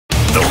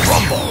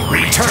people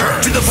return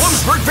to the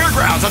Bloomsburg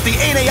Fairgrounds at the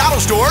A&A Auto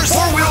Stores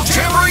 4-Wheel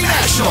Jamboree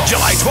Nationals,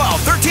 July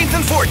 12th, 13th,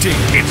 and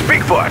 14th. It's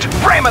Bigfoot,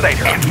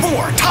 Raminator, and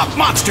more top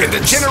monsters in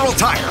the General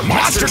Tire,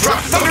 Monster Truck,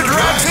 Thunder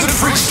Drives, and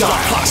Freestyle.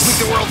 Plus, meet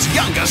the world's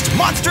youngest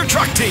monster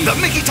truck team, the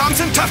Mickey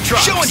Thompson Tough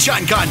Truck Show and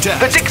Shine Contest,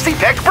 the Dixie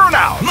Peck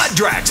Burnout, Mud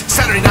Drags,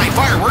 Saturday Night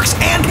Fireworks,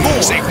 and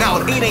more. Save now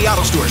at A&A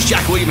Auto Stores,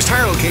 Jack Williams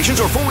Tire locations,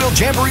 or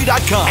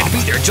 4wheeljamboree.com. And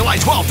be there July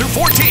 12th through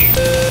 14th.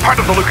 Part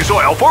of the Lucas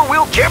Oil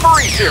 4-Wheel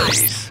Jamboree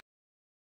Series.